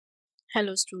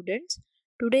Hello students,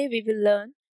 today we will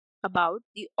learn about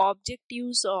the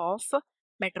objectives of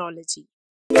metrology.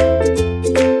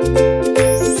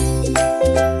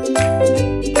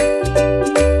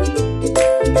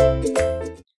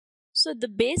 So the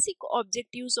basic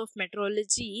objectives of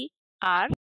metrology are: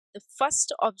 the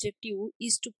first objective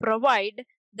is to provide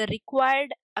the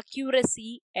required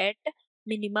accuracy at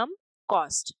minimum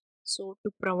cost. So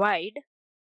to provide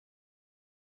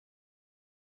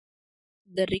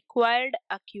the required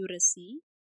accuracy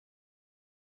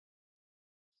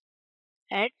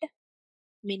at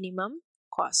minimum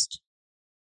cost.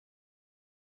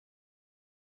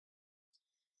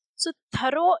 So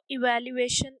thorough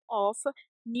evaluation of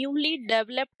newly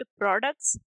developed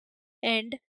products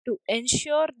and to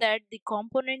ensure that the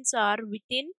components are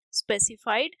within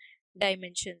specified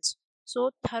dimensions.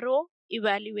 So thorough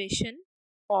evaluation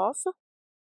of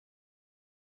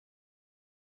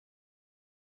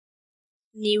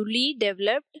newly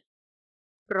developed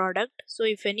product. So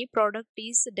if any product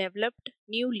is developed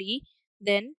newly,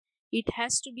 then it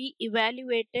has to be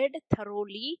evaluated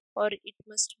thoroughly, or it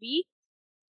must be,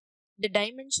 the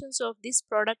dimensions of this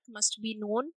product must be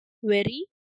known very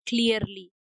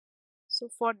clearly. So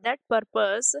for that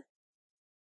purpose,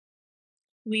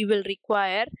 we will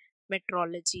require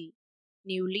metrology,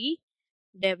 newly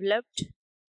developed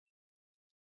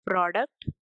product,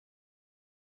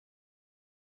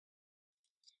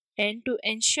 and to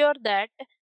ensure that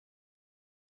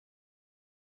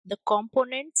the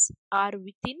components are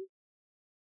within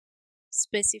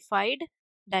specified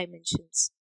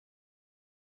dimensions.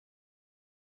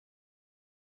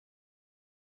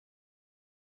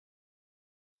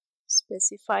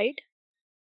 Specified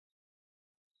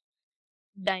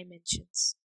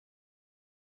dimensions.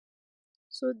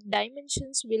 So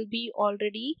dimensions will be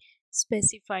already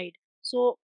specified.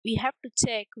 So we have to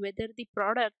check whether the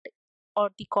product or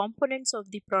the components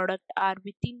of the product are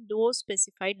within those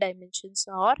specified dimensions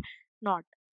or not.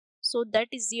 So that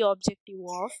is the objective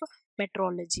of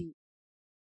metrology.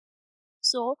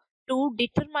 So to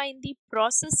determine the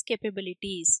process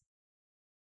capabilities.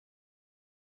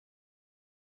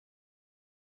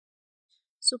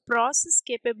 So process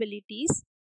capabilities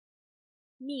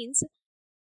means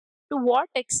to what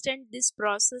extent this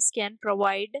process can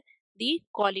provide the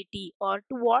quality, or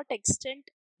to what extent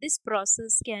this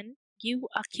process can give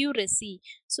accuracy.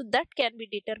 So that can be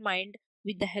determined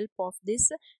with the help of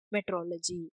this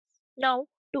metrology. Now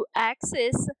to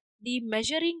access the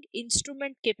measuring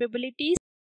instrument capabilities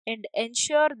and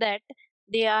ensure that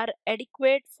they are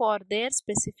adequate for their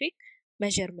specific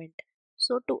measurement.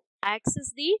 So to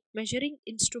access the measuring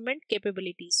instrument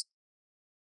capabilities.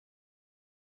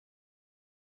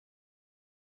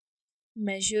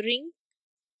 Measuring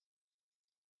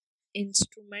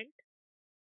instrument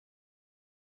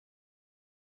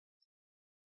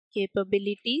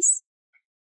capabilities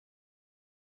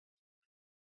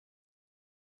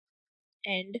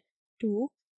and to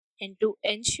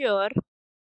ensure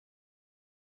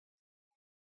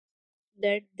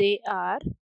that they are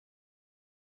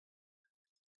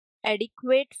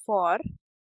adequate for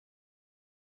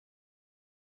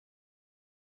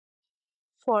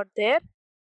their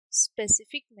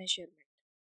specific measurement.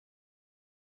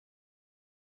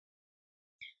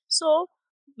 So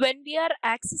when we are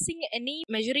accessing any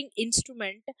measuring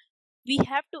instrument, we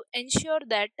have to ensure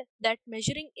that that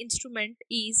measuring instrument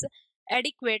is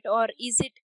adequate, or is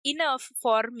it enough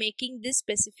for making this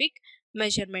specific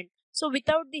measurement. So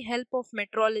without the help of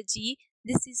metrology,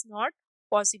 this is not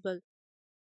possible.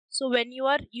 So when you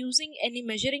are using any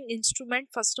measuring instrument,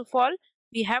 first of all,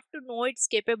 we have to know its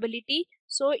capability.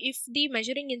 So if the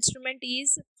measuring instrument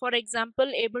is, for example,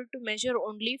 able to measure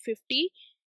only 50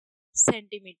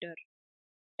 centimeter,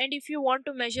 and if you want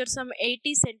to measure some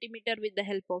 80 centimeter with the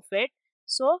help of it,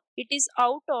 so it is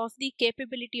out of the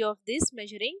capability of this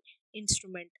measuring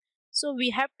instrument. So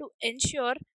we have to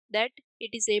ensure that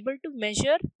it is able to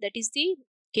measure, that is the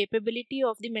capability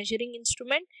of the measuring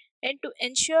instrument, and to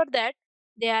ensure that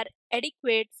they are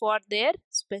adequate for their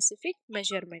specific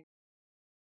measurement.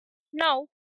 Now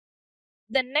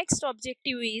the next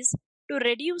objective is to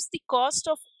reduce the cost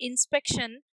of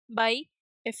inspection by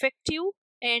effective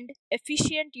and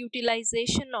efficient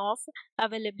utilization of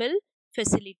available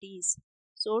facilities.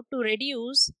 So to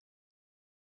reduce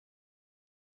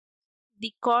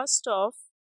the cost of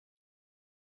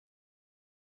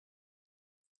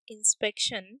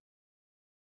inspection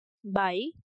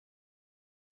by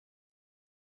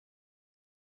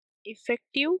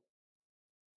effective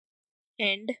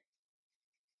and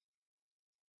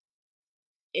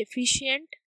efficient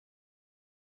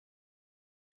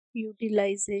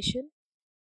utilization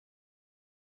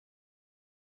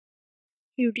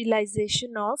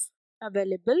Utilization of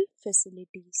available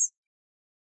facilities.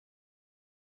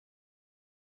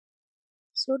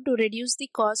 So, to reduce the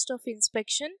cost of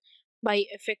inspection by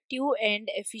effective and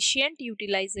efficient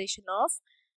utilization of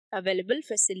available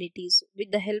facilities.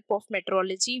 With the help of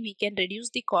metrology, we can reduce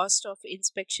the cost of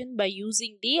inspection by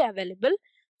using the available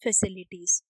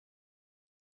facilities.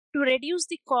 To reduce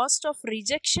the cost of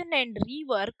rejection and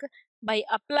rework by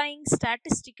applying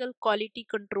statistical quality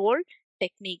control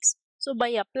techniques. So, by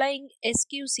applying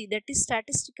SQC, that is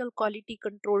statistical quality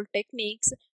control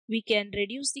techniques, we can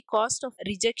reduce the cost of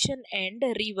rejection and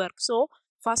rework. So,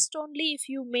 first only if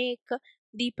you make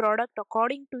the product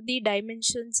according to the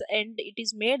dimensions and it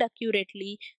is made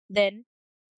accurately, then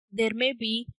there may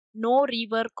be no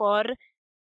rework or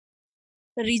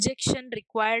rejection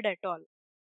required at all.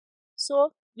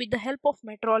 So, with the help of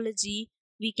metrology,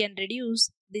 we can reduce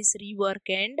this rework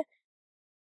and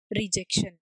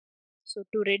rejection. So,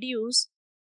 to reduce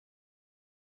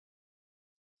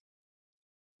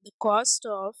the cost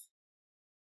of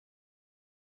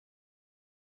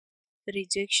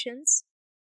rejections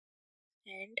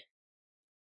and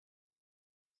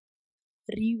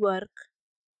rework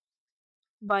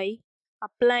by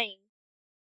applying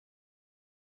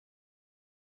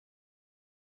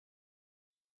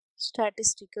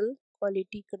statistical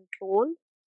quality control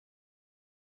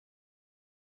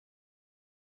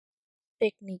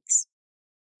techniques.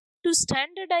 To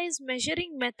standardize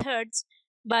measuring methods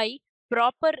by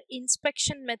proper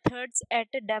inspection methods at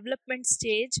a development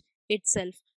stage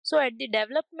itself. So, at the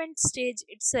development stage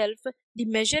itself, the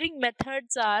measuring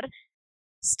methods are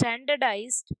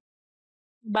standardized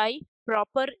by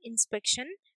proper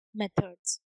inspection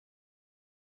methods.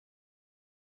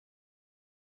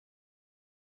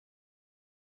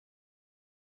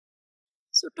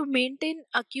 So, to maintain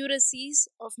accuracies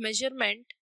of measurement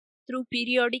through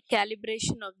periodic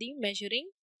calibration of the measuring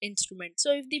instrument.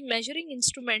 So, if the measuring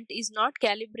instrument is not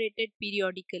calibrated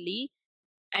periodically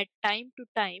at time to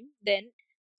time, then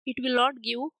it will not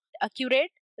give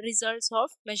accurate results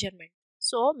of measurement.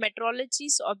 So,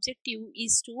 metrology's objective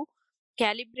is to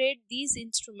calibrate these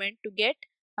instruments to get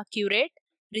accurate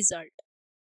result.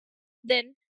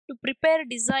 Then, to prepare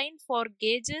design for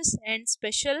gauges and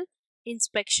special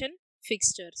inspection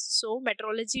fixtures. So,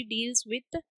 metrology deals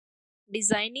with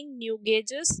designing new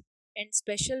gauges and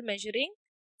special measuring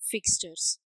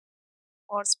fixtures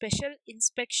or special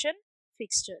inspection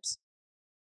fixtures.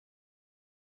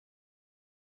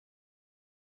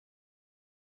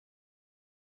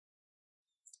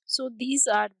 So these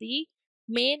are the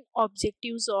main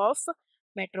objectives of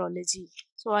metrology.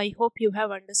 So I hope you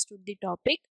have understood the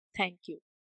topic. Thank you.